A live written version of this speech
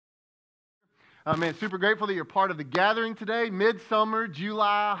Man, super grateful that you're part of the gathering today. Midsummer,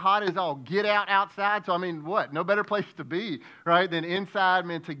 July, hot as all get out outside. So, I mean, what? No better place to be, right, than inside,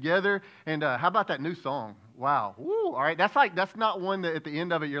 man, together. And how about that new song? Wow. Woo. All right. That's not one that at the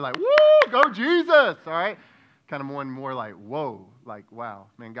end of it you're like, woo, go Jesus. All right. Kind of one more like, whoa, like, wow,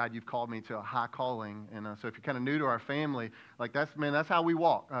 man, God, you've called me to a high calling. And so if you're kind of new to our family, like, that's how we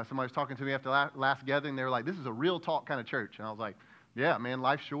walk. Somebody was talking to me after last gathering. They were like, this is a real talk kind of church. And I was like, yeah, man,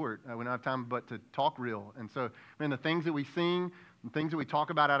 life's short. We don't have time but to talk real. And so, man, the things that we sing, the things that we talk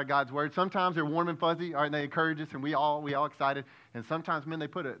about out of God's word, sometimes they're warm and fuzzy, all right, and they encourage us, and we all excited. And sometimes, man, they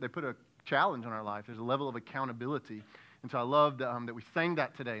put a challenge on our life. There's a level of accountability. And so I love that we sang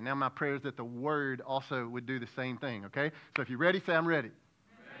that today. Now my prayer is that the word also would do the same thing, okay? So if you're ready, say I'm ready.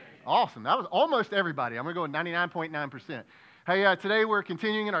 Awesome. That was almost everybody. I'm going to go with 99.9%. Hey, today we're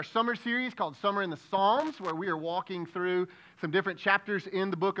continuing in our summer series called Summer in the Psalms, where we are walking through some different chapters in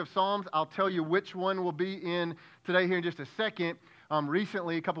the book of Psalms. I'll tell you which one we'll be in today here in just a second.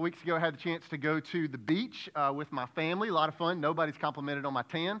 Recently, a couple weeks ago, I had the chance to go to the beach with my family. A lot of fun. Nobody's complimented on my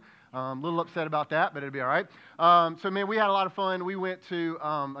tan. A little upset about that, but it'll be all right. So, man, we had a lot of fun. We went to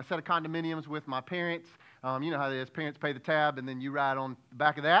a set of condominiums with my parents. You know how it is. Parents pay the tab, and then you ride on the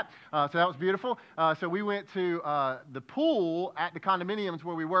back of that. So that was beautiful. So we went to the pool at the condominiums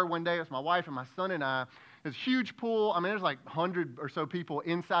where we were one day. It was my wife and my son and I. It's a huge pool. I mean, there's like 100 or so people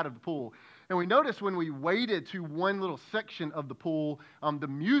inside of the pool. And we noticed when we waded to one little section of the pool, the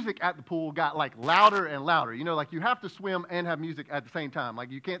music at the pool got like louder and louder. You know, like you have to swim and have music at the same time.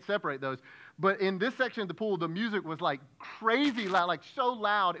 Like you can't separate those. But in this section of the pool, the music was like crazy loud, like so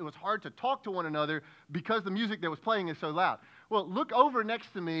loud it was hard to talk to one another because the music that was playing is so loud. Well, look over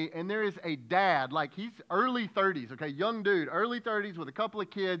next to me, and there is a dad, like he's early 30s, okay, young dude, early 30s with a couple of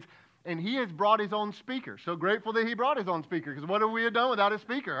kids. And he has brought his own speaker. So grateful that he brought his own speaker, because what would we have done without his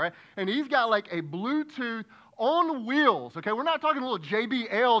speaker, right? And he's got like a Bluetooth on wheels, okay? We're not talking a little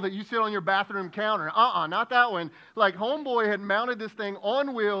JBL that you sit on your bathroom counter. Not that one. Like homeboy had mounted this thing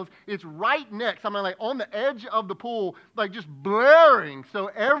on wheels. It's right next, I mean like on the edge of the pool, like just blaring so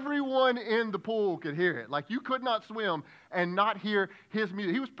everyone in the pool could hear it. Like you could not swim and not hear his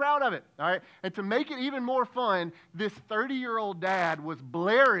music. He was proud of it, all right? And to make it even more fun, this 30-year-old dad was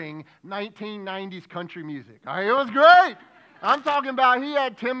blaring 1990s country music. All right, it was great. I'm talking about he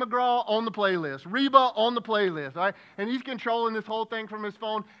had Tim McGraw on the playlist, Reba on the playlist, all right? And he's controlling this whole thing from his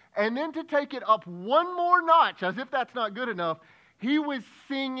phone. And then to take it up one more notch, as if that's not good enough, he was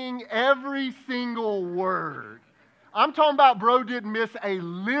singing every single word. I'm talking about bro didn't miss a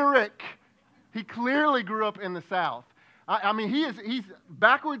lyric. He clearly grew up in the South. I mean, he's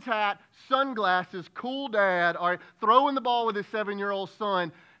backwards hat, sunglasses, cool dad, all right, throwing the ball with his 7-year-old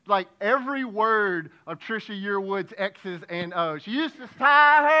son. Like every word of Trisha Yearwood's X's and O's. She used to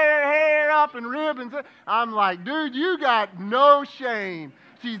tie her hair up in ribbons. I'm like, dude, you got no shame.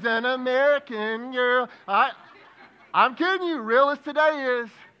 She's an American girl. I'm kidding you, real as today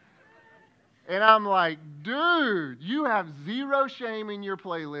is. And I'm like, dude, you have zero shame in your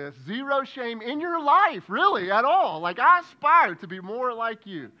playlist, zero shame in your life, really, at all. Like, I aspire to be more like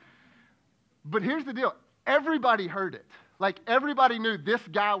you. But here's the deal. Everybody heard it. Like, everybody knew this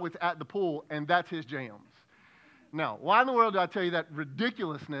guy was at the pool, and that's his jams. Now, why in the world do I tell you that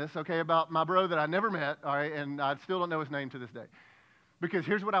ridiculousness, okay, about my bro that I never met, all right, and I still don't know his name to this day? Because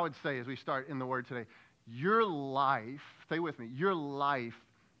here's what I would say as we start in the Word today. Your life, stay with me, your life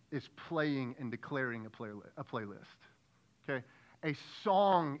is playing and declaring a playlist, okay? A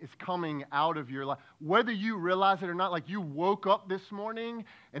song is coming out of your life. Whether you realize it or not, like you woke up this morning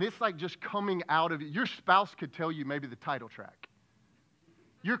and it's like just coming out of you. Your spouse could tell you maybe the title track.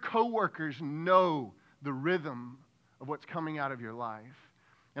 Your coworkers know the rhythm of what's coming out of your life.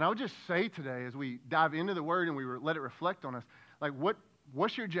 And I would just say today as we dive into the Word and we let it reflect on us, like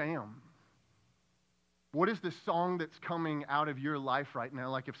what's your jam? What is the song that's coming out of your life right now?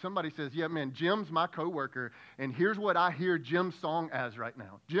 Like if somebody says, yeah, man, Jim's my coworker, and here's what I hear Jim's song as right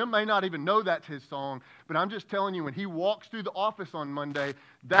now. Jim may not even know that's his song, but I'm just telling you, when he walks through the office on Monday,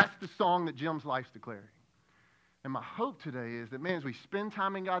 that's the song that Jim's life's declaring. And my hope today is that, man, as we spend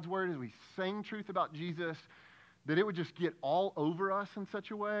time in God's Word, as we sing truth about Jesus, that it would just get all over us in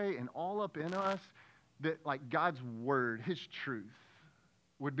such a way and all up in us that, like, God's Word, His truth,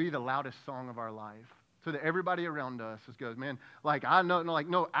 would be the loudest song of our life. So that everybody around us just goes, man, like I know, like,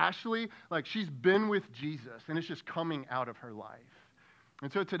 no, Ashley, like she's been with Jesus and it's just coming out of her life.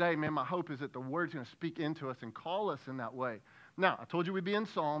 And so today, man, my hope is that the Word's going to speak into us and call us in that way. Now, I told you we'd be in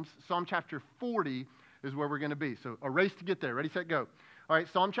Psalms. Psalm chapter 40 is where we're going to be. So a race to get there. Ready, set, go. All right,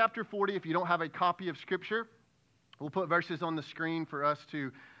 Psalm chapter 40, if you don't have a copy of Scripture, we'll put verses on the screen for us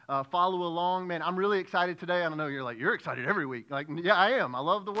to follow along. Man, I'm really excited today. I don't know, you're like, you're excited every week. Like, yeah, I am. I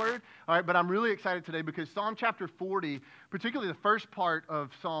love the Word. All right, but I'm really excited today because Psalm chapter 40, particularly the first part of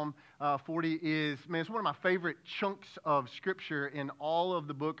Psalm 40 is, man, it's one of my favorite chunks of Scripture in all of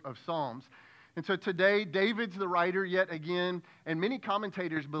the book of Psalms. And so today, David's the writer yet again, and many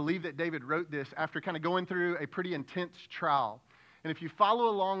commentators believe that David wrote this after kind of going through a pretty intense trial. And if you follow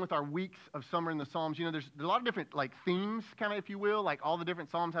along with our weeks of summer in the Psalms, you know, there's a lot of different like themes, kind of, if you will, like all the different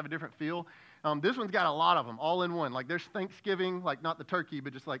Psalms have a different feel. This one's got a lot of them all in one. Like there's Thanksgiving, like not the turkey,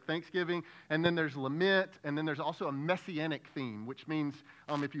 but just like Thanksgiving. And then there's lament. And then there's also a messianic theme, which means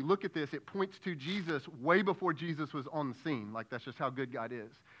if you look at this, it points to Jesus way before Jesus was on the scene. Like that's just how good God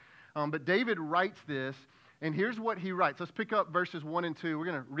is. But David writes this, and here's what he writes. Let's pick up verses 1 and 2. We're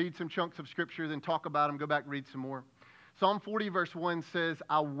going to read some chunks of Scripture, then talk about them, go back and read some more. Psalm 40, verse 1 says,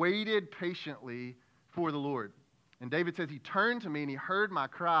 I waited patiently for the Lord. And David says, he turned to me, and he heard my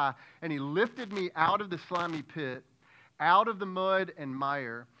cry, and he lifted me out of the slimy pit, out of the mud and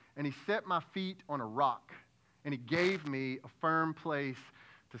mire, and he set my feet on a rock, and he gave me a firm place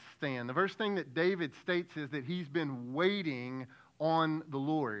to stand. The first thing that David states is that he's been waiting on the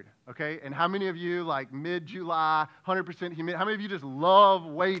Lord, okay? And how many of you, like mid-July, 100% humidity, how many of you just love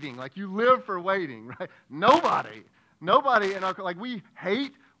waiting? Like you live for waiting, right? Nobody in our, like we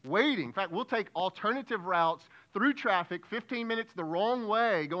hate waiting. In fact, we'll take alternative routes through traffic, 15 minutes the wrong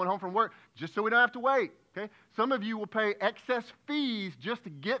way going home from work, just so we don't have to wait, okay? Some of you will pay excess fees just to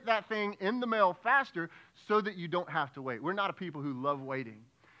get that thing in the mail faster so that you don't have to wait. We're not a people who love waiting.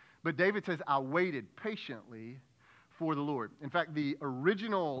 But David says, I waited patiently for the Lord. In fact, the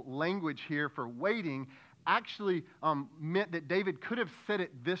original language here for waiting actually meant that David could have said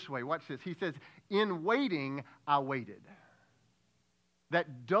it this way. Watch this. He says, in waiting, I waited.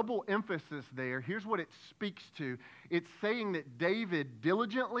 That double emphasis there, here's what it speaks to. It's saying that David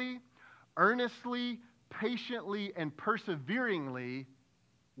diligently, earnestly, patiently, and perseveringly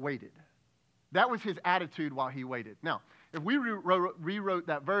waited. That was his attitude while he waited. Now, if we rewrote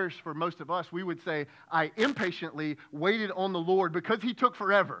that verse for most of us, we would say, I impatiently waited on the Lord because he took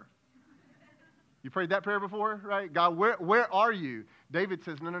forever. You prayed that prayer before, right? God, where are you? David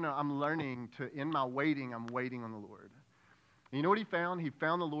says, no, I'm learning to, in my waiting, I'm waiting on the Lord. And you know what he found? He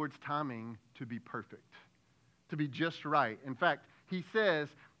found the Lord's timing to be perfect, to be just right. In fact, he says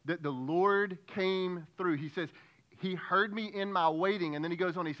that the Lord came through. He says, he heard me in my waiting. And then he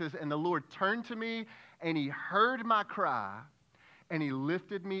goes on, he says, and the Lord turned to me and he heard my cry and he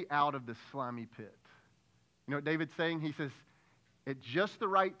lifted me out of the slimy pit. You know what David's saying? He says, at just the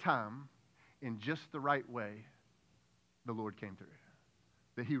right time, in just the right way, the Lord came through.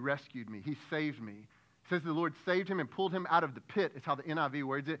 That he rescued me. He saved me. It says the Lord saved him and pulled him out of the pit. It's how the NIV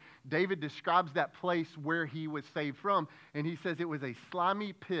words it. David describes that place where he was saved from. And he says it was a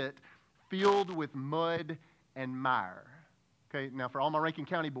slimy pit filled with mud and mire. Okay, now for all my Rankin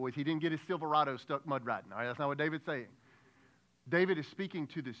County boys, he didn't get his Silverado stuck mud riding. All right, that's not what David's saying. David is speaking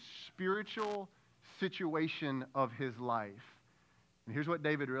to the spiritual situation of his life. And here's what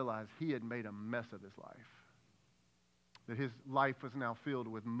David realized. He had made a mess of his life. That his life was now filled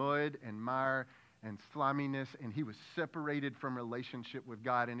with mud and mire and sliminess, and he was separated from relationship with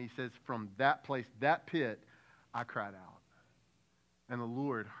God. And he says, from that place, that pit, I cried out. And the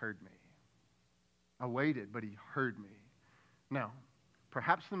Lord heard me. I waited, but he heard me. Now,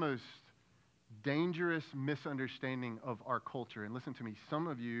 perhaps the most dangerous misunderstanding of our culture, and listen to me, some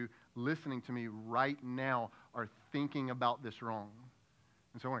of you listening to me right now are thinking about this wrong.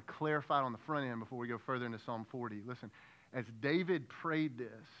 And so I want to clarify it on the front end before we go further into Psalm 40. Listen, as David prayed this,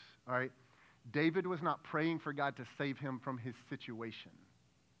 all right, David was not praying for God to save him from his situation,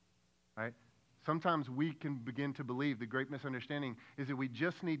 right? Sometimes we can begin to believe the great misunderstanding is that we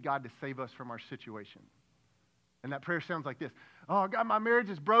just need God to save us from our situation. And that prayer sounds like this. Oh, God, my marriage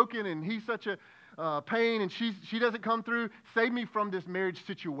is broken and he's such a pain and she doesn't come through. Save me from this marriage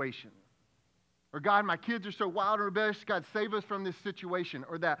situation. Or God, my kids are so wild and rebellious. God, save us from this situation.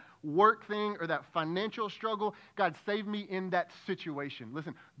 Or that work thing or that financial struggle. God, save me in that situation.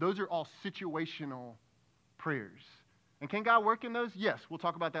 Listen, those are all situational prayers. And can God work in those? Yes, we'll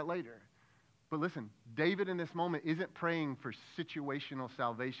talk about that later. But listen, David in this moment isn't praying for situational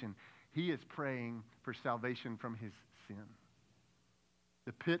salvation. He is praying for salvation from his sin.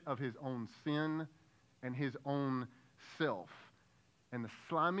 The pit of his own sin and his own self. And the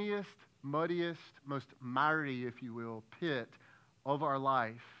slimiest, muddiest, most miry, if you will, pit of our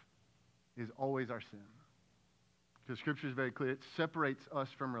life is always our sin. Because Scripture is very clear. It separates us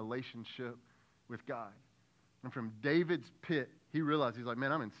from relationship with God. And from David's pit, he realized, he's like,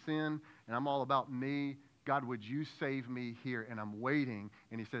 man, I'm in sin, and I'm all about me God, would you save me here? And I'm waiting.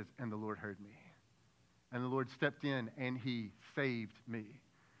 And he says, and the Lord heard me. And the Lord stepped in and he saved me.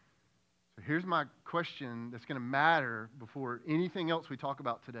 So here's my question that's going to matter before anything else we talk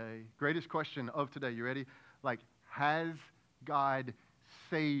about today. Greatest question of today. You ready? Like, has God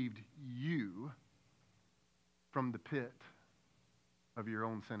saved you from the pit of your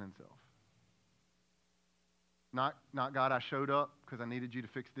own sin and self? Not God, I showed up because I needed you to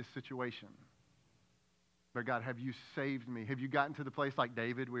fix this situation. But God, have you saved me? Have you gotten to the place like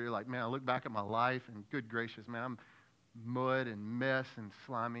David where you're like, man, I look back at my life and good gracious, man, I'm mud and mess and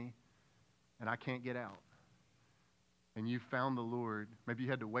slimy and I can't get out. And you found the Lord. Maybe you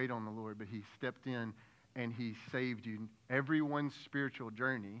had to wait on the Lord, but he stepped in and he saved you. Everyone's spiritual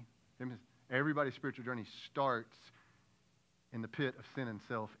journey, everybody's spiritual journey starts in the pit of sin and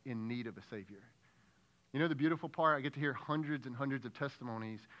self in need of a Savior. You know the beautiful part? I get to hear hundreds and hundreds of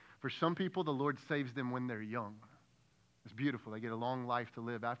testimonies. For some people, the Lord saves them when they're young. It's beautiful. They get a long life to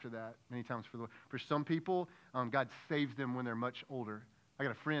live after that, many times for the Lord. For some people, God saves them when they're much older. I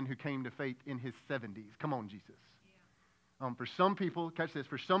got a friend who came to faith in his 70s. Come on, Jesus. Yeah. For some people, catch this,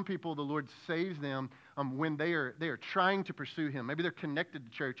 for some people, the Lord saves them when they are trying to pursue him. Maybe they're connected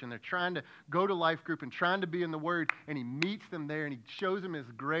to church and they're trying to go to life group and trying to be in the Word, and he meets them there and he shows them his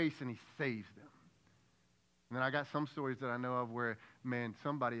grace and he saves them. And then I got some stories that I know of where, man,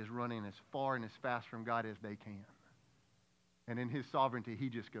 somebody is running as far and as fast from God as they can. And in his sovereignty, he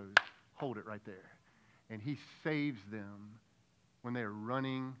just goes, hold it right there. And he saves them when they are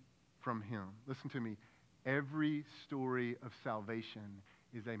running from him. Listen to me. Every story of salvation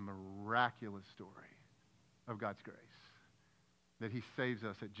is a miraculous story of God's grace. That he saves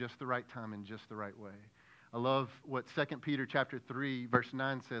us at just the right time in just the right way. I love what 2 Peter chapter 3, verse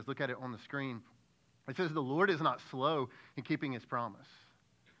 9 says. Look at it on the screen. It says, the Lord is not slow in keeping his promise,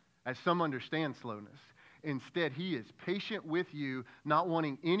 as some understand slowness. Instead, he is patient with you, not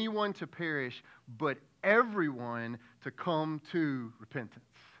wanting anyone to perish, but everyone to come to repentance.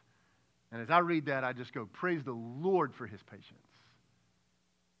 And as I read that, I just go, praise the Lord for his patience.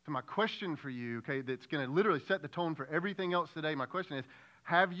 So my question for you, okay, that's going to literally set the tone for everything else today, my question is,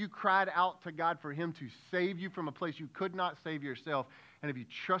 have you cried out to God for him to save you from a place you could not save yourself? And have you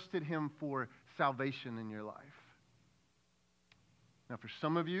trusted him for salvation in your life? Now, for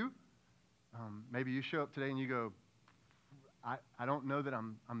some of you, maybe you show up today and you go, I don't know that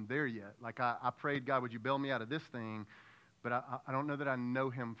I'm there yet. Like I prayed, God, would you bail me out of this thing? But I don't know that I know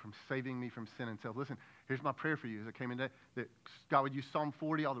him from saving me from sin and self. Listen, here's my prayer for you as I came in today. That God would use Psalm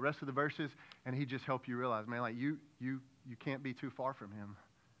 40, all the rest of the verses, and he'd just help you realize, man, like you can't be too far from him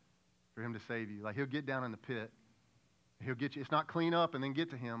for him to save you. Like he'll get down in the pit. He'll get you. It's not clean up and then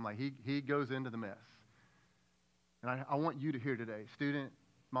get to him. Like he goes into the mess. And I want you to hear today, student,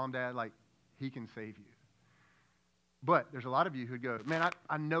 mom, dad, like he can save you. But there's a lot of you who go, man,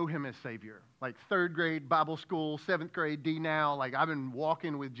 I know him as Savior. Like 3rd grade Bible school, 7th grade D now. Like I've been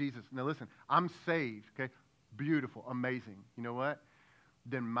walking with Jesus. Now listen, I'm saved, okay? Beautiful, amazing. You know what?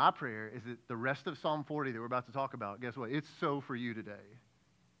 Then my prayer is that the rest of Psalm 40 that we're about to talk about, guess what? It's so for you today.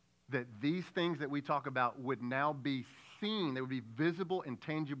 That these things that we talk about would now be seen. They would be visible and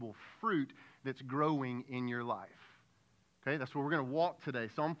tangible fruit that's growing in your life. Okay, that's where we're going to walk today.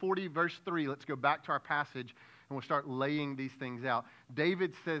 Psalm 40, verse 3. Let's go back to our passage. And we'll start laying these things out.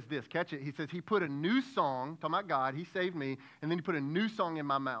 David says this, catch it. He says, he put a new song, talking about God, he saved me, and then he put a new song in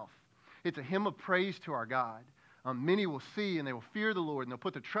my mouth. It's a hymn of praise to our God. Many will see and they will fear the Lord and they'll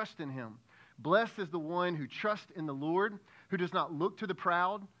put their trust in him. Blessed is the one who trusts in the Lord, who does not look to the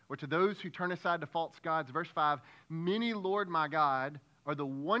proud or to those who turn aside to false gods. Verse 5, many, Lord my God, are the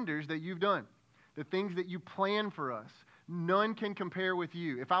wonders that you've done, the things that you plan for us. None can compare with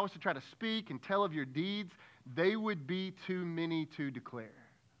you. If I was to try to speak and tell of your deeds, they would be too many to declare.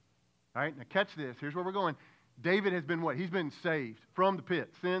 All right, now catch this. Here's where we're going. David has been what? He's been saved from the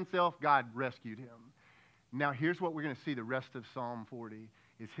pit. Sin, self, God rescued him. Now here's what we're going to see the rest of Psalm 40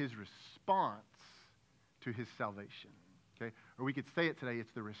 is his response to his salvation. Okay? Or we could say it today,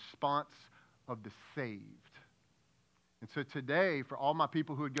 it's the response of the saved. And so today, for all my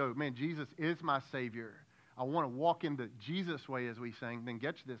people who would go, man, Jesus is my Savior. I want to walk in the Jesus way, as we sang. Then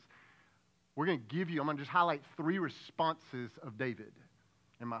get this. We're going to give you, I'm going to just highlight 3 responses of David.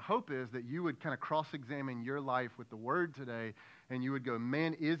 And my hope is that you would kind of cross-examine your life with the Word today, and you would go,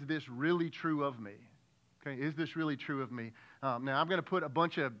 man, is this really true of me? Okay, is this really true of me? Now, I'm going to put a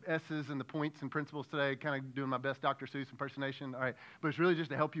bunch of S's in the points and principles today, kind of doing my best Dr. Seuss impersonation. All right, but it's really just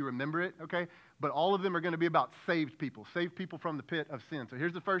to help you remember it, okay? But all of them are going to be about saved people from the pit of sin. So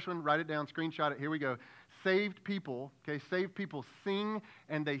here's the first one. Write it down, screenshot it. Here we go. Saved people, okay, saved people sing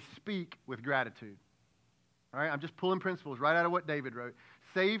and they speak with gratitude. All right, I'm just pulling principles right out of what David wrote.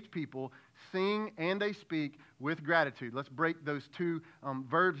 Saved people sing and they speak with gratitude. Let's break those two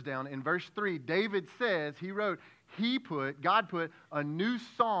verbs down. In verse 3, David says, God put a new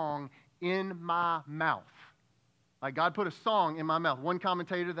song in my mouth. Like God put a song in my mouth. One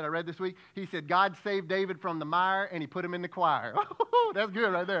commentator that I read this week, he said, God saved David from the mire and he put him in the choir. That's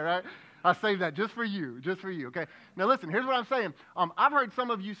good right there, right? I saved that just for you, okay? Now listen, here's what I'm saying. I've heard some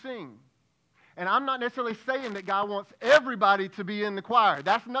of you sing. And I'm not necessarily saying that God wants everybody to be in the choir.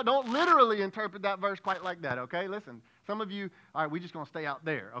 Don't literally interpret that verse quite like that, okay? Listen, some of you, all right, we're just going to stay out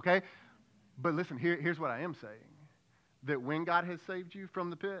there, okay? But listen, here's what I am saying. That when God has saved you from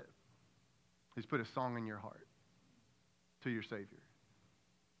the pit, He's put a song in your heart to your Savior.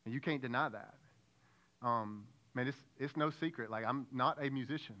 And you can't deny that. Man, it's no secret. Like, I'm not a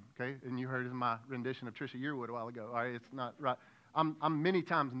musician, okay? And you heard my rendition of Trisha Yearwood a while ago. All right, it's not right. I'm many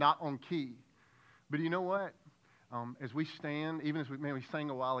times not on key. But you know what? As we stand, even as we sang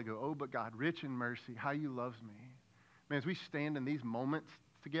a while ago, oh, but God, rich in mercy, how you loves me. Man, as we stand in these moments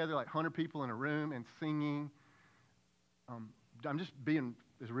together, like 100 people in a room and singing, I'm just being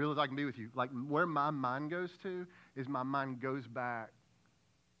as real as I can be with you. Like where my mind goes to is my mind goes back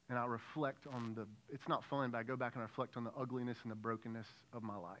and I reflect on it's not fun, but I go back and reflect on the ugliness and the brokenness of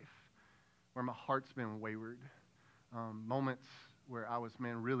my life, where my heart's been wayward. Moments where I was,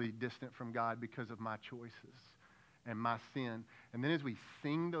 really distant from God because of my choices and my sin. And then as we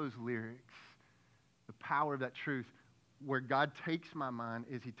sing those lyrics, the power of that truth, where God takes my mind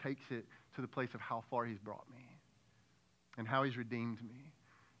is He takes it to the place of how far He's brought me and how He's redeemed me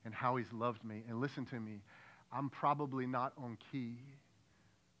and how He's loved me. And listen to me, I'm probably not on key,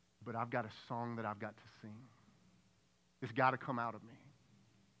 but I've got a song that I've got to sing. It's got to come out of me.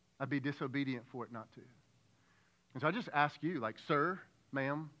 I'd be disobedient for it not to. And so I just ask you, like, sir,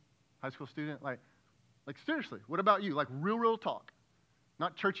 ma'am, high school student, like seriously, what about you? Like real talk.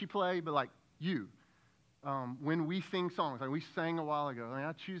 Not churchy play, but like you. When we sing songs, like we sang a while ago,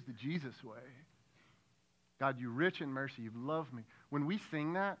 I choose the Jesus way. God, you're rich in mercy. You've loved me. When we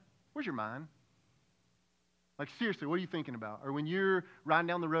sing that, where's your mind? Like seriously, what are you thinking about? Or when you're riding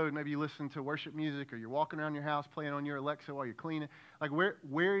down the road, maybe you listen to worship music, or you're walking around your house playing on your Alexa while you're cleaning. Like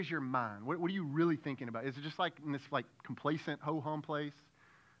where is your mind? What are you really thinking about? Is it just like in this like complacent ho-hum place?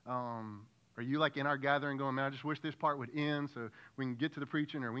 Are you like in our gathering going, man, I just wish this part would end so we can get to the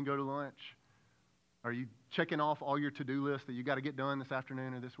preaching or we can go to lunch? Are you checking off all your to-do lists that you got to get done this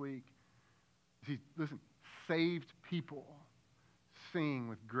afternoon or this week? See, listen, saved people sing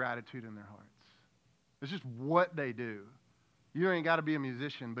with gratitude in their hearts. It's just what they do. You ain't got to be a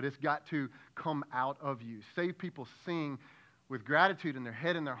musician, but it's got to come out of you. Saved people sing with gratitude in their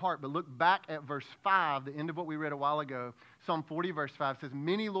head and their heart. But look back at verse 5, the end of what we read a while ago. Psalm 40, verse 5 says,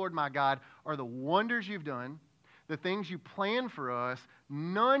 many, Lord my God, are the wonders you've done, the things you plan for us.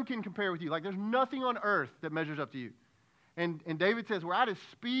 None can compare with you. Like there's nothing on earth that measures up to you. And David says, were I to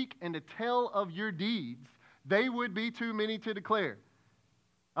speak and to tell of your deeds, they would be too many to declare.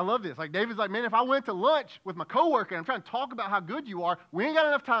 I love this. Like David's like, man, if I went to lunch with my coworker and I'm trying to talk about how good you are, we ain't got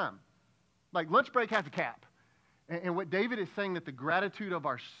enough time. Like lunch break has a cap. And what David is saying, that the gratitude of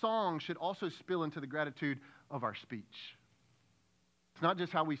our song should also spill into the gratitude of our speech. It's not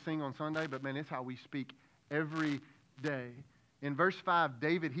just how we sing on Sunday, but man, it's how we speak every day. In verse 5,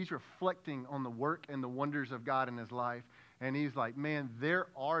 David, he's reflecting on the work and the wonders of God in his life. And he's like, man, there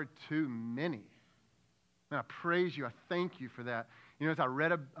are too many. And I praise you. I thank you for that. You know, as I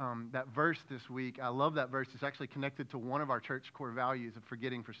read that verse this week, I love that verse. It's actually connected to one of our church core values of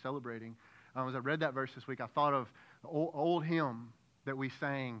forgetting for celebrating. As I read that verse this week, I thought of the old hymn that we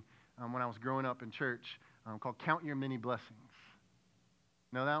sang when I was growing up in church called Count Your Many Blessings.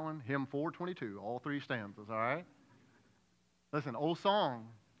 Know that one? Hymn 422, all three stanzas, all right? Listen, old song,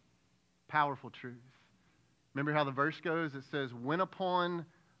 powerful truth. Remember how the verse goes? It says, when upon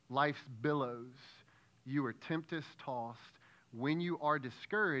life's billows you are tempest tossed, when you are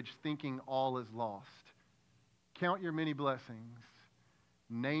discouraged, thinking all is lost, count your many blessings,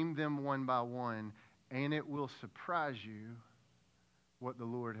 name them one by one, and it will surprise you what the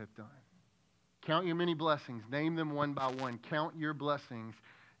Lord hath done. Count your many blessings, name them one by one, count your blessings,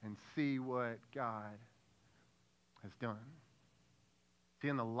 and see what God has done. See,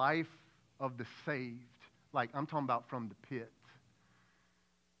 in the life of the saved, like I'm talking about from the pit,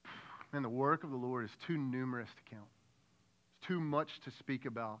 man, the work of the Lord is too numerous to count. Too much to speak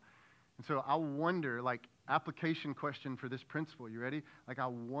about. And so I wonder, like, application question for this principle. You ready? Like, I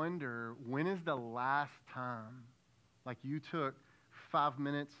wonder, when is the last time, like, you took 5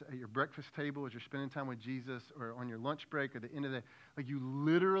 minutes at your breakfast table as you're spending time with Jesus, or on your lunch break, or the end of the, like you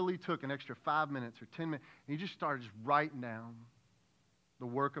literally took an extra 5 minutes or 10 minutes, and you just started just writing down the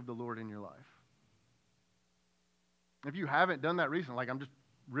work of the Lord in your life. If you haven't done that recently, like I'm just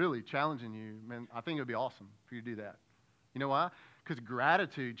really challenging you, man, I think it would be awesome for you to do that. You know why? Because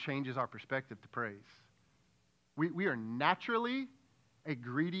gratitude changes our perspective to praise. We are naturally a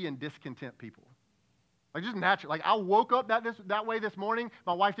greedy and discontent people. Like just natural. Like I woke up that way this morning.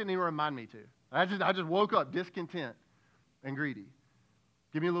 My wife didn't even remind me to. I just woke up discontent and greedy.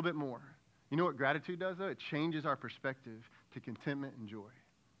 Give me a little bit more. You know what gratitude does though? It changes our perspective to contentment and joy.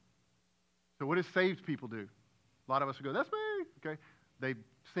 So what does saved people do? A lot of us will go, that's me. Okay. They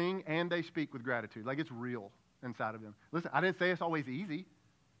sing and they speak with gratitude. Like it's real inside of them. Listen, I didn't say it's always easy,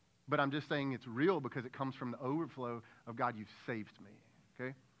 but I'm just saying it's real because it comes from the overflow of God, you've saved me.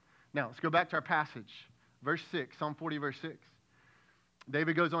 Okay. Now let's go back to our passage. Verse 6, Psalm 40, verse 6.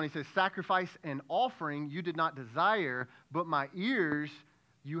 David goes on, he says, sacrifice and offering you did not desire, but my ears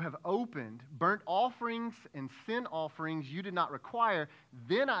you have opened. Burnt offerings and sin offerings you did not require.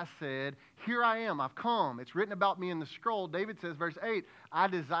 Then I said, here I am, I've come. It's written about me in the scroll. David says, verse 8, I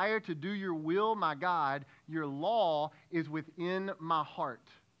desire to do your will, my God. Your law is within my heart.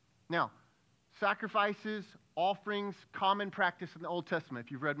 Now, sacrifices, offerings, common practice in the Old Testament,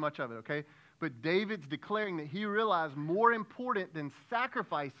 if you've read much of it, okay? But David's declaring that he realized more important than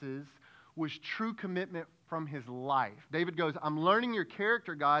sacrifices was true commitment from his life. David goes, I'm learning your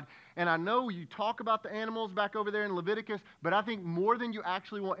character, God, and I know you talk about the animals back over there in Leviticus, but I think more than you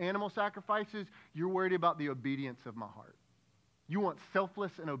actually want animal sacrifices, you're worried about the obedience of my heart. You want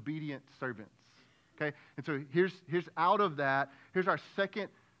selfless and obedient servants, okay? And so here's out of that, here's our second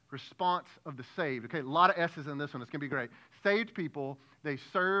response of the saved. Okay, a lot of S's in this one. It's going to be great. Saved people, they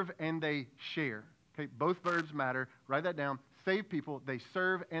serve and they share. Okay, both verbs matter. Write that down. Saved people, they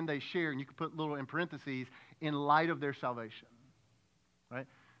serve and they share. And you can put little in parentheses, in light of their salvation. Right?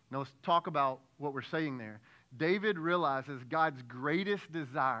 Now let's talk about what we're saying there. David realizes God's greatest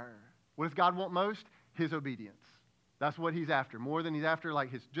desire. What does God want most? His obedience. That's what he's after. More than he's after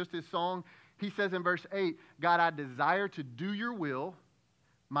like just his song. He says in verse 8, God, I desire to do your will.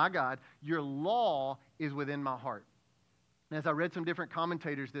 My God, your law is within my heart. And as I read some different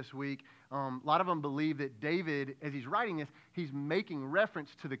commentators this week, a lot of them believe that David, as he's writing this, he's making reference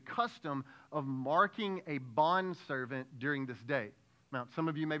to the custom of marking a bondservant during this day. Now, some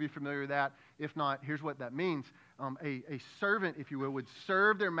of you may be familiar with that. If not, here's what that means. A servant, if you will, would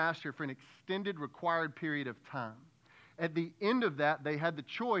serve their master for an extended required period of time. At the end of that, they had the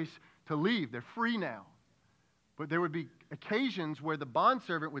choice to leave. They're free now. But there would be occasions where the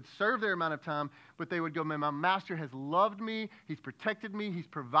bondservant would serve their amount of time, but they would go, man, my master has loved me, he's protected me, he's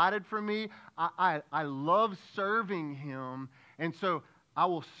provided for me, I love serving him, and so I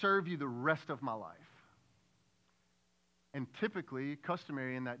will serve you the rest of my life. And typically,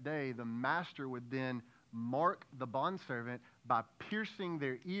 customary in that day, the master would then mark the bondservant by piercing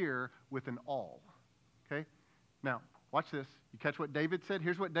their ear with an awl. Okay? Now, watch this. You catch what David said?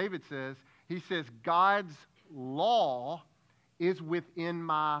 Here's what David says. He says, God's law is within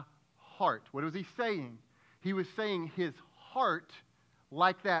my heart. What was he saying? He was saying his heart,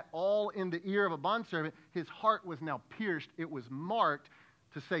 like that all in the ear of a bondservant, his heart was now pierced. It was marked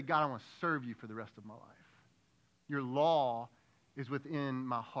to say, God, I want to serve you for the rest of my life. Your law is within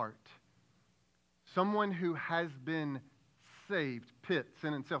my heart. Someone who has been saved, pit,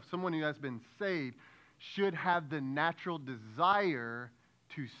 sin and self, someone who has been saved should have the natural desire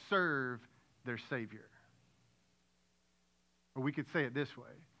to serve their Savior. Or we could say it this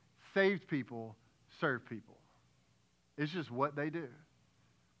way. Saved people serve people. It's just what they do.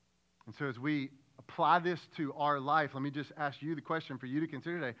 And so as we apply this to our life, let me just ask you the question for you to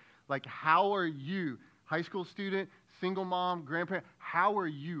consider today. Like, how are you, high school student, single mom, grandparent, how are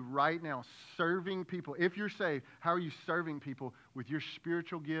you right now serving people? If you're saved, how are you serving people with your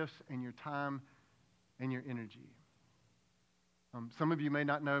spiritual gifts and your time and your energy? Some of you may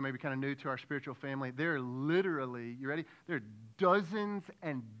not know, maybe kind of new to our spiritual family, there are literally, you ready? There are dozens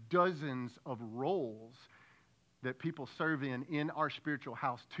and dozens of roles that people serve in our spiritual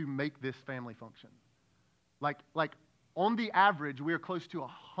house to make this family function. Like on the average, we are close to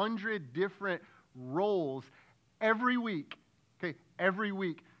 100 different roles every week, okay, every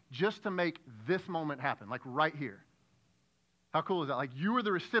week, just to make this moment happen, like right here. How cool is that? Like you are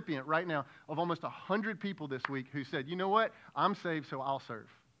the recipient right now of almost 100 people this week who said, you know what? I'm saved, so I'll serve.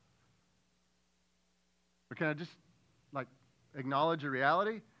 But can I just like acknowledge a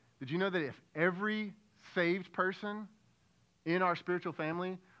reality? Did you know that if every saved person in our spiritual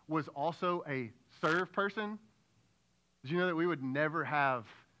family was also a serve person, Did you know that we would never have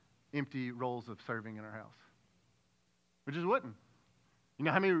empty roles of serving in our house? We just wouldn't. You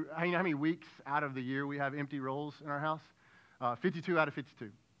know how many weeks out of the year we have empty roles in our house? 52 out of 52.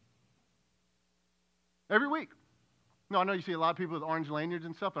 Every week. No, I know you see a lot of people with orange lanyards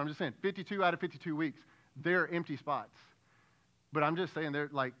and stuff, but I'm just saying 52 out of 52 weeks, there are empty spots. But I'm just saying they're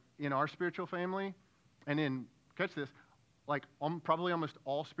like in our spiritual family, and in, catch this, like probably almost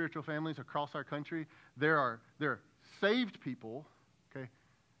all spiritual families across our country, there are saved people, okay,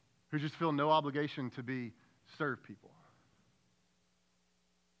 who just feel no obligation to be served people.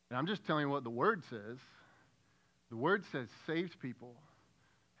 And I'm just telling you what the Word says. The Word says saved people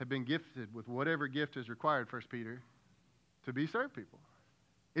have been gifted with whatever gift is required, 1 Peter, to be served people.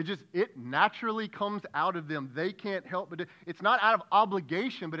 It naturally comes out of them. They can't help but it's not out of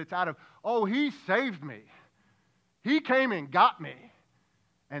obligation, but it's out of, oh, he saved me. He came and got me.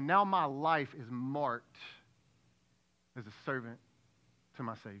 And now my life is marked as a servant to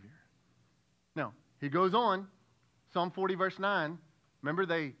my Savior. Now, he goes on, Psalm 40, verse 9. Remember,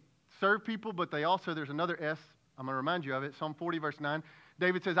 they serve people, but they also, there's another S. I'm going to remind you of it. Psalm 40, verse 9.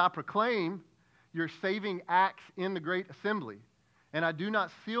 David says, I proclaim your saving acts in the great assembly. And I do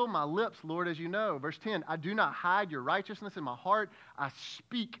not seal my lips, Lord, as you know. Verse 10, I do not hide your righteousness in my heart. I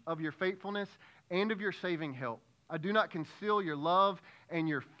speak of your faithfulness and of your saving help. I do not conceal your love and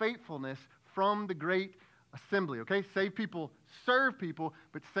your faithfulness from the great assembly. Okay? Save people serve people,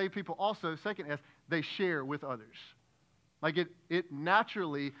 but save people also, second S, they share with others. Like it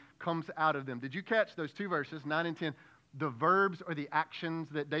naturally comes out of them. Did you catch those two verses, 9 and 10? The verbs or the actions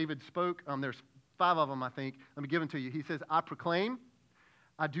that David spoke. There's 5 of them, I think. Let me give them to you. He says, I proclaim.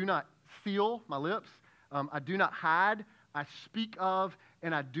 I do not seal my lips. I do not hide. I speak of,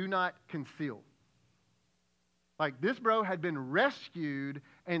 and I do not conceal. Like this bro had been rescued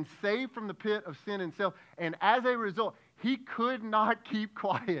and saved from the pit of sin and self. And as a result, he could not keep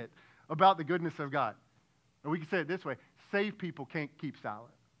quiet about the goodness of God. Or we can say it this way. Saved people can't keep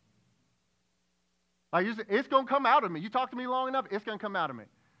silent. Like it's going to come out of me. You talk to me long enough, it's going to come out of me.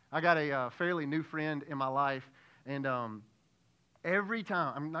 I got a fairly new friend in my life, and every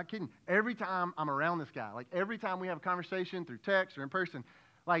time, I'm not kidding, every time I'm around this guy, like every time we have a conversation through text or in person,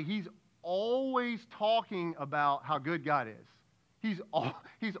 like he's always talking about how good God is.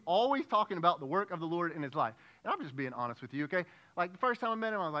 He's always talking about the work of the Lord in his life. And I'm just being honest with you, okay? Like the first time I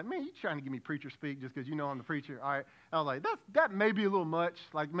met him, I was like, man, you trying to give me preacher speak just because you know I'm the preacher. All right. I was like, that may be a little much.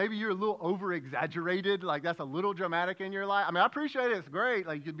 Like maybe you're a little over-exaggerated. Like that's a little dramatic in your life. I mean, I appreciate it. It's great.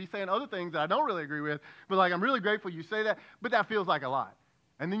 Like you could be saying other things that I don't really agree with. But like I'm really grateful you say that. But that feels like a lot.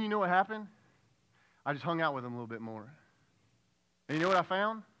 And then you know what happened? I just hung out with him a little bit more. And you know what I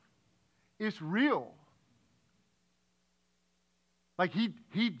found? It's real. Like he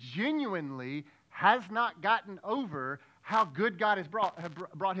genuinely has not gotten over how good God has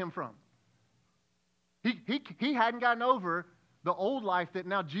brought him from. He hadn't gotten over the old life that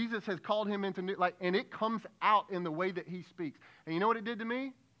now Jesus has called him into new life, and it comes out in the way that he speaks. And you know what it did to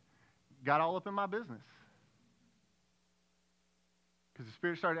me? Got all up in my business. Because the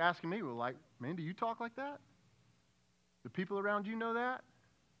Spirit started asking me, well, like, man, do you talk like that? The people around you know that?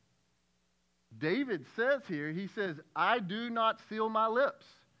 David says here, he says, I do not seal my lips,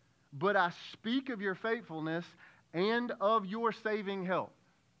 but I speak of your faithfulness and of your saving help.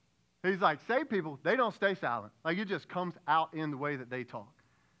 He's like, saved people, they don't stay silent. Like it just comes out in the way that they talk.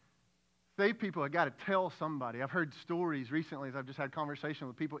 Saved people have got to tell somebody. I've heard stories recently as I've just had conversation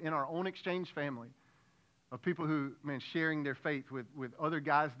with people in our own exchange family of people who, man, sharing their faith with other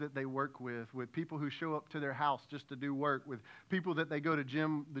guys that they work with people who show up to their house just to do work, with people that they go to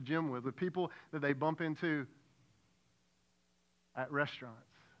the gym with people that they bump into at restaurants.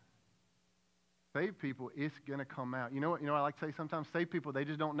 Saved people, it's going to come out. You know what I like to say sometimes? Saved people, they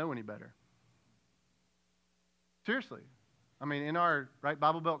just don't know any better. Seriously. I mean, in our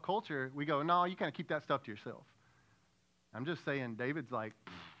Bible Belt culture, we go, no, you kind of keep that stuff to yourself. I'm just saying, David's like,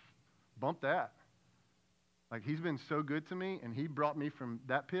 bump that. Like, he's been so good to me, and he brought me from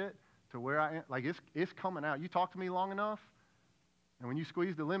that pit to where I am. Like, it's coming out. You talk to me long enough, and when you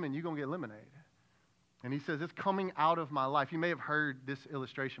squeeze the lemon, you're going to get lemonade. And he says, it's coming out of my life. You may have heard this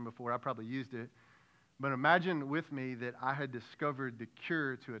illustration before. I probably used it. But imagine with me that I had discovered the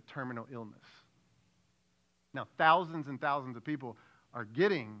cure to a terminal illness. Now, thousands and thousands of people are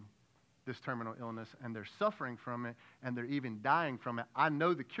getting this terminal illness, and they're suffering from it, and they're even dying from it. I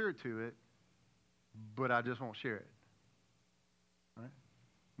know the cure to it, but I just won't share it. All right?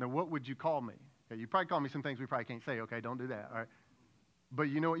 Now, what would you call me? Okay, you probably call me some things we probably can't say. Okay, don't do that. All right? But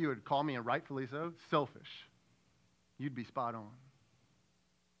you know what you would call me, and rightfully so? Selfish. You'd be spot on.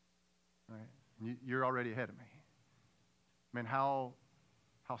 All right? You're already ahead of me. Man, how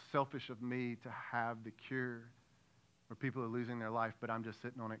selfish of me to have the cure where people are losing their life, but I'm just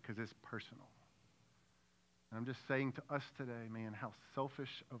sitting on it because it's personal. And I'm just saying to us today, man, how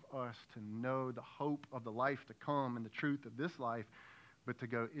selfish of us to know the hope of the life to come and the truth of this life, but to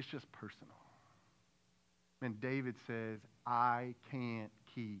go, it's just personal. And David says, I can't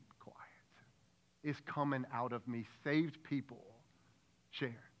keep quiet. It's coming out of me. Saved people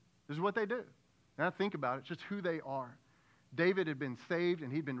share. This is what they do. And I think about it, it's just who they are. David had been saved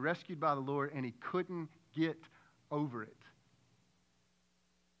and he'd been rescued by the Lord and he couldn't get over it.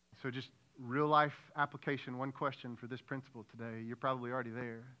 So just real life application, one question for this principle today. You're probably already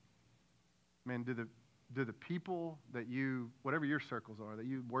there. Man, do the people that you, whatever your circles are, that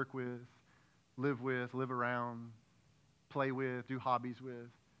you work with, live around, play with, do hobbies with,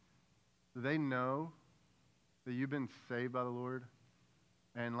 do they know that you've been saved by the Lord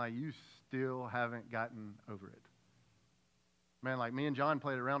and like you still haven't gotten over it? Man, like me and John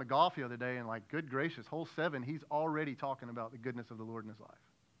played a round of golf the other day and like, good gracious, hole 7, he's already talking about the goodness of the Lord in his life.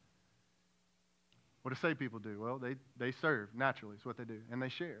 What do saved people do? Well, they serve naturally. It's what they do. And they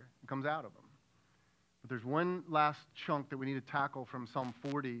share. It comes out of them. But there's one last chunk that we need to tackle from Psalm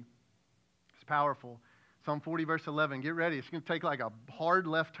 40. It's powerful. Psalm 40, verse 11. Get ready. It's going to take like a hard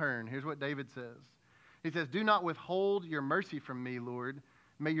left turn. Here's what David says. He says, do not withhold your mercy from me, Lord.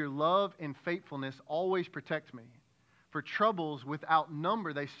 May your love and faithfulness always protect me. For troubles without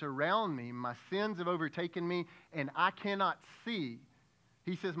number, they surround me. My sins have overtaken me, and I cannot see.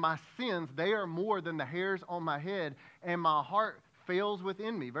 He says, my sins, they are more than the hairs on my head, and my heart fails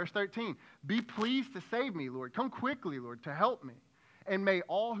within me. Verse 13, be pleased to save me, Lord. Come quickly, Lord, to help me. And may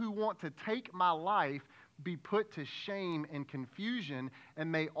all who want to take my life be put to shame and confusion,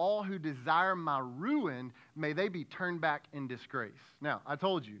 and may all who desire my ruin, may they be turned back in disgrace. Now, I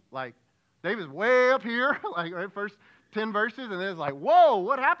told you, like, David's way up here, like, right, first 10 verses, and then it's like, whoa,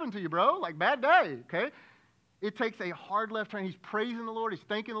 what happened to you, bro? Like, bad day, okay? It takes a hard left turn. He's praising the Lord. He's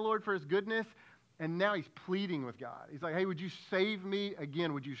thanking the Lord for his goodness, and now he's pleading with God. He's like, hey, would you save me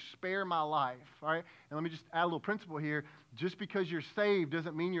again? Would you spare my life? All right? And let me just add a little principle here. Just because you're saved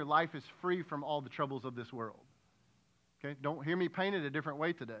doesn't mean your life is free from all the troubles of this world. Okay? Don't hear me paint it a different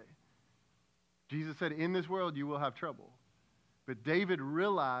way today. Jesus said, in this world you will have trouble. But David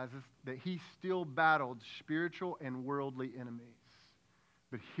realizes that he still battled spiritual and worldly enemies.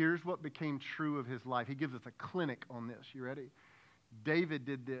 But here's what became true of his life. He gives us a clinic on this. You ready? David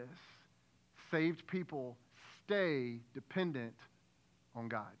did this. Saved people stay dependent on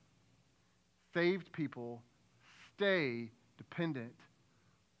God. Saved people stay dependent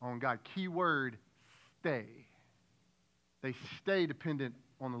on God. Key word, stay. They stay dependent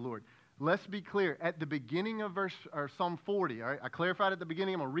on the Lord. Let's be clear. At the beginning of Psalm 40, all right, I clarified at the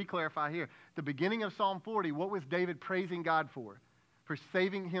beginning. I'm going to re-clarify here. The beginning of Psalm 40, what was David praising God for? For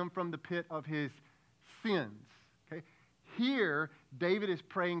saving him from the pit of his sins. Okay? Here, David is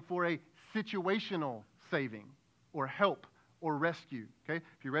praying for a situational saving or help or rescue. Okay?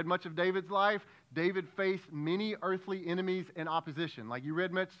 If you read much of David's life, David faced many earthly enemies and opposition. Like you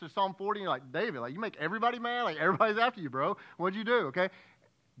read much of Psalm 40, and you're like, David, like you make everybody mad? Like everybody's after you, bro. What'd you do? Okay?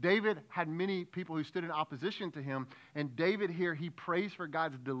 David had many people who stood in opposition to him, and David here, he prays for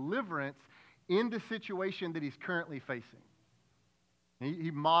God's deliverance in the situation that he's currently facing.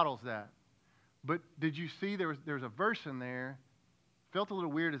 He models that. But did you see there's a verse in there, felt a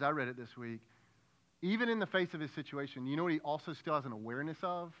little weird as I read it this week. Even in the face of his situation, you know what he also still has an awareness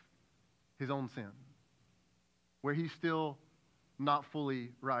of? His own sin. Where he's still not fully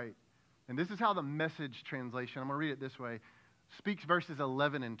right. And this is how the Message translation, I'm going to read it this way, speaks verses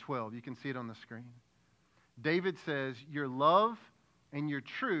 11 and 12. You can see it on the screen. David says, your love and your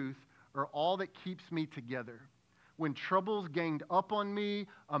truth are all that keeps me together. When troubles ganged up on me,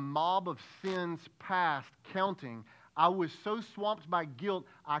 a mob of sins passed, counting. I was so swamped by guilt,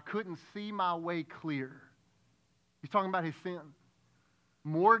 I couldn't see my way clear. He's talking about his sin.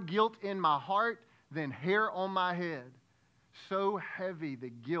 More guilt in my heart than hair on my head. So heavy the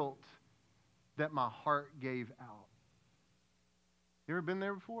guilt that my heart gave out. You ever been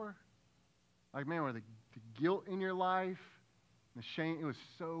there before? Like, man, where the guilt in your life, the shame, it was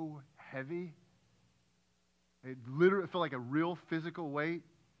so heavy. It literally felt like a real physical weight.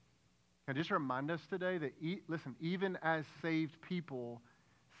 Can I just remind us today that, listen, even as saved people,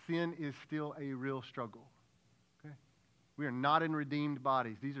 sin is still a real struggle. Okay? We are not in redeemed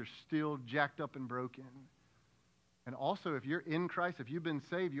bodies. These are still jacked up and broken. And also, if you're in Christ, if you've been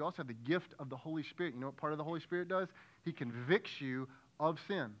saved, you also have the gift of the Holy Spirit. You know what part of the Holy Spirit does? He convicts you of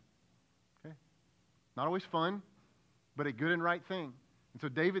sin. Okay? Not always fun, but a good and right thing. And so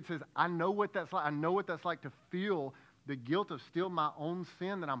David says, I know what that's like. I know what that's like to feel the guilt of still my own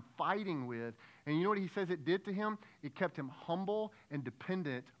sin that I'm fighting with. And you know what he says it did to him? It kept him humble and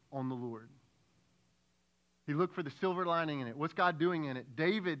dependent on the Lord. He looked for the silver lining in it. What's God doing in it?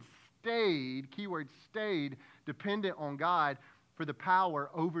 David stayed, keyword stayed, dependent on God for the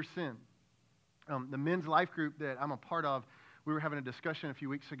power over sin. The men's life group that I'm a part of, we were having a discussion a few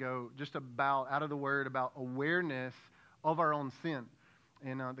weeks ago just about, out of the Word, about awareness of our own sin.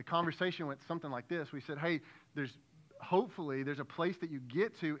 And the conversation went something like this. We said, hey, hopefully there's a place that you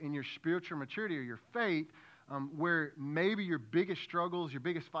get to in your spiritual maturity or your faith where maybe your biggest struggles, your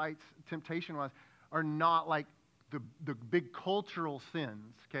biggest fights, temptation-wise, are not like the big cultural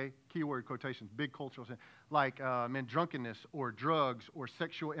sins, okay? Keyword quotations, big cultural sins, like drunkenness or drugs or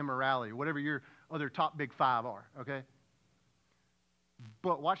sexual immorality, whatever your other top big five are, okay?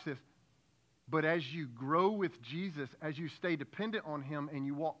 But watch this. But as you grow with Jesus, as you stay dependent on Him and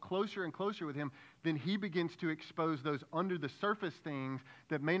you walk closer and closer with Him, then He begins to expose those under the surface things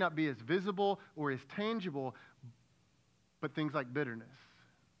that may not be as visible or as tangible, but things like bitterness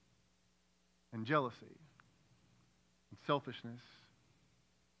and jealousy and selfishness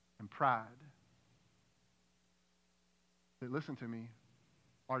and pride that, listen to me,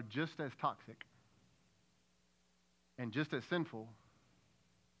 are just as toxic and just as sinful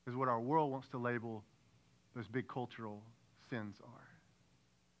is what our world wants to label those big cultural sins are.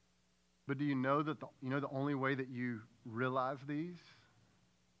 But do you know that the only way that you realize these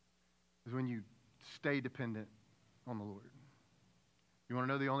is when you stay dependent on the Lord? You want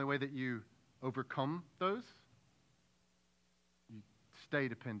to know the only way that you overcome those? You stay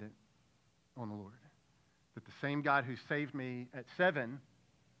dependent on the Lord. That the same God who saved me at 7,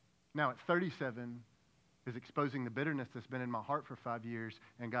 now at 37, is exposing the bitterness that's been in my heart for 5 years.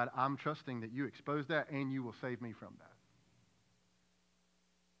 And God, I'm trusting that you expose that and you will save me from that.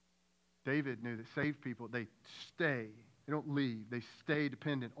 David knew that saved people, they stay. They don't leave. They stay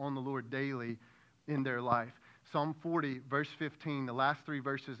dependent on the Lord daily in their life. Psalm 40, verse 15, the last 3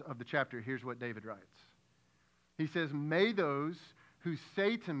 verses of the chapter, here's what David writes. He says, may those who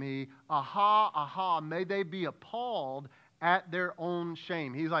say to me, aha, aha, may they be appalled at their own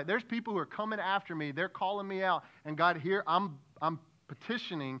shame. He's like, there's people who are coming after me. They're calling me out. And God, here I'm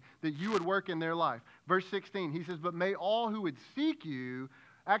petitioning that you would work in their life. Verse 16, he says, but may all who would seek you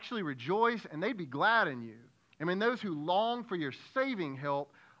actually rejoice and they'd be glad in you. I mean, those who long for your saving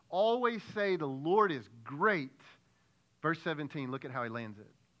help always say the Lord is great. Verse 17, look at how he lands it.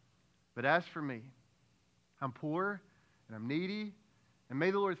 But as for me, I'm poor and I'm needy, and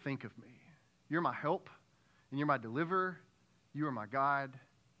may the Lord think of me. You're my help and you're my deliverer. You are my God,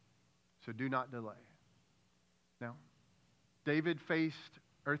 so do not delay. Now, David faced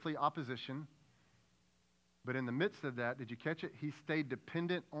earthly opposition, but in the midst of that, did you catch it? He stayed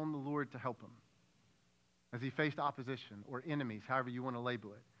dependent on the Lord to help him as he faced opposition or enemies, however you want to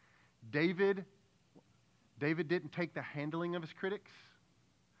label it. David didn't take the handling of his critics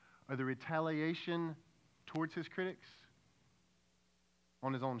or the retaliation towards his critics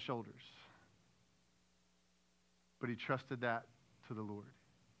on his own shoulders. But he trusted that to the Lord.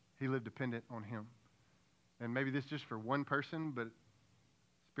 He lived dependent on Him. And maybe this is just for one person, but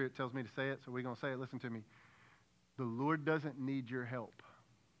Spirit tells me to say it, so we're going to say it. Listen to me. The Lord doesn't need your help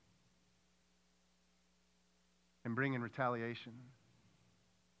in bringing retaliation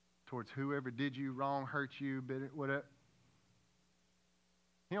towards whoever did you wrong, hurt you, whatever.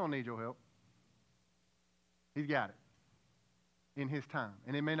 He don't need your help. He's got it in His time.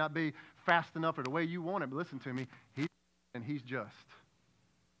 And it may not be fast enough or the way you want it, but listen to me. He's just.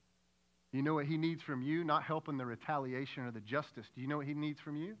 You know what He needs from you? Not helping the retaliation or the justice. Do you know what He needs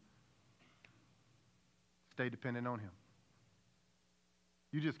from you? Stay dependent on Him.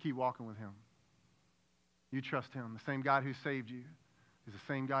 You just keep walking with Him. You trust Him. The same God who saved you is the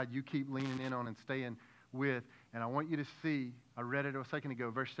same God you keep leaning in on and staying with. And I want you to see, I read it a second ago,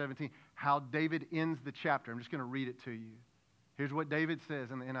 verse 17, how David ends the chapter. I'm just going to read it to you. Here's what David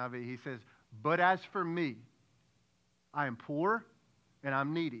says in the NIV. He says, but as for me, I am poor and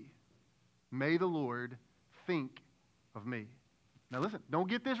I'm needy. May the Lord think of me. Now listen, don't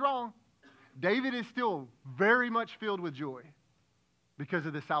get this wrong. David is still very much filled with joy because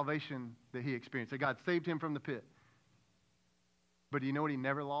of the salvation that he experienced, that God saved him from the pit. But do you know what he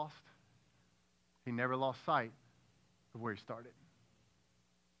never lost? He never lost sight of where he started.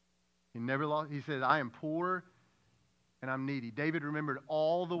 He said, I am poor and I'm needy. David remembered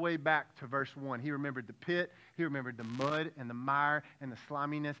all the way back to verse 1. He remembered the pit. He remembered the mud and the mire and the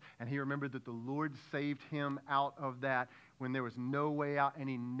sliminess. And he remembered that the Lord saved him out of that when there was no way out. And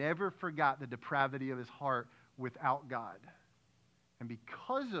he never forgot the depravity of his heart without God. And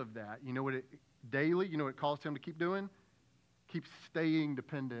because of that, you know what daily, you know what it calls him to keep doing? Keep staying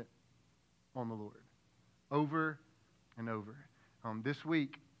dependent on the Lord over and over. This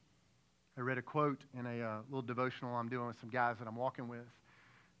week, I read a quote in a little devotional I'm doing with some guys that I'm walking with.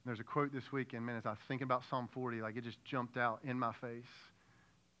 And there's a quote this week, and man, as I was thinking about Psalm 40, like it just jumped out in my face.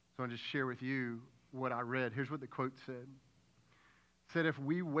 So I'll just share with you what I read. Here's what the quote said. It said, if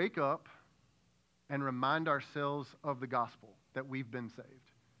we wake up and remind ourselves of the gospel that we've been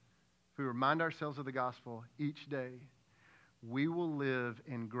saved, if we remind ourselves of the gospel each day, we will live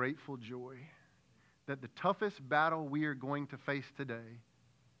in grateful joy that the toughest battle we are going to face today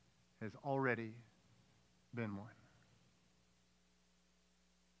has already been won.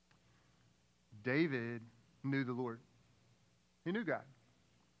 David knew the Lord. He knew God.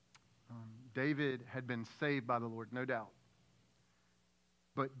 David had been saved by the Lord, no doubt.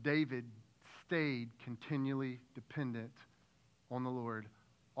 But David stayed continually dependent on the Lord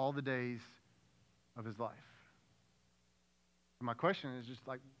all the days of his life. And my question is just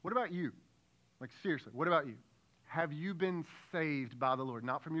like, what about you? Like seriously, what about you? Have you been saved by the Lord?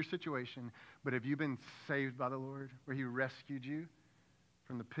 Not from your situation, but have you been saved by the Lord where he rescued you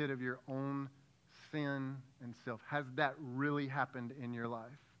from the pit of your own sin and self? Has that really happened in your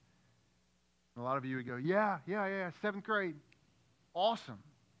life? And a lot of you would go, yeah, 7th grade. Awesome.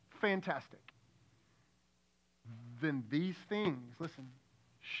 Fantastic. Then these things, listen,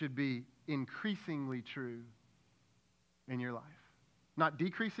 should be increasingly true in your life. Not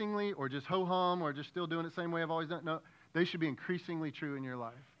decreasingly or just ho-hum or just still doing it the same way I've always done. No, they should be increasingly true in your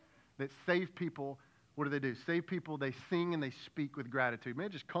life. That saved people, what do? Saved people, they sing and they speak with gratitude. Man,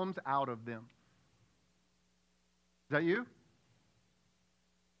 it just comes out of them. Is that you?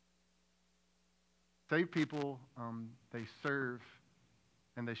 Saved people, they serve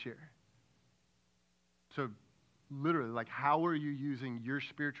and they share. So literally, like how are you using your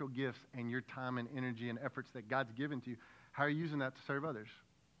spiritual gifts and your time and energy and efforts that God's given to you? How are you using that to serve others?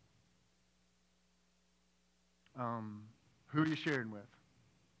 Who are you sharing with?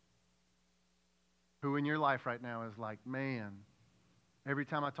 Who in your life right now is like, man, every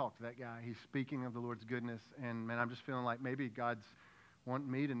time I talk to that guy, he's speaking of the Lord's goodness, and man, I'm just feeling like maybe God's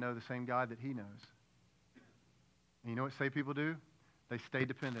wanting me to know the same God that he knows. And you know what saved people do? They stay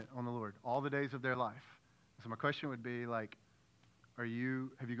dependent on the Lord all the days of their life. So my question would be like, have you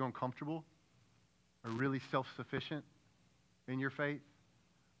gone comfortable or really self-sufficient in your faith?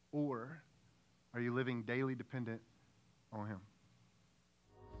 Or are you living daily dependent on him?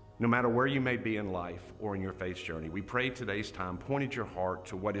 No matter where you may be in life or in your faith journey, we pray today's time pointed your heart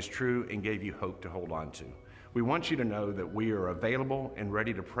to what is true and gave you hope to hold on to. We want you to know that we are available and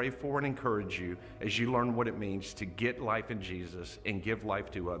ready to pray for and encourage you as you learn what it means to get life in Jesus and give life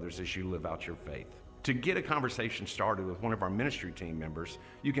to others as you live out your faith. To get a conversation started with one of our ministry team members,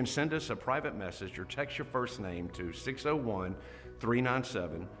 you can send us a private message or text your first name to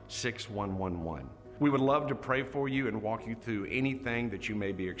 601-397-6111. We would love to pray for you and walk you through anything that you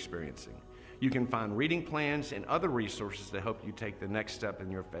may be experiencing. You can find reading plans and other resources to help you take the next step in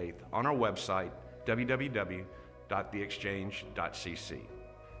your faith on our website, www.theexchange.cc.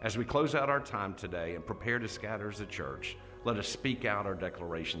 As we close out our time today and prepare to scatter as a church, let us speak out our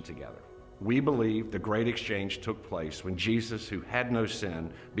declaration together. We believe the great exchange took place when Jesus, who had no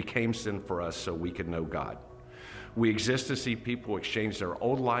sin, became sin for us so we could know God. We exist to see people exchange their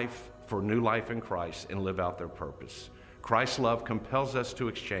old life for new life in Christ and live out their purpose. Christ's love compels us to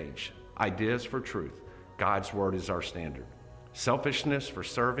exchange ideas for truth. God's word is our standard. Selfishness for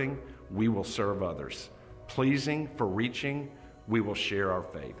serving, we will serve others. Pleasing for reaching, we will share our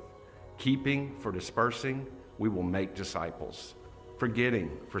faith. Keeping for dispersing, we will make disciples.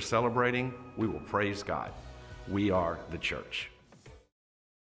 Forgetting for celebrating, we will praise God. We are the church.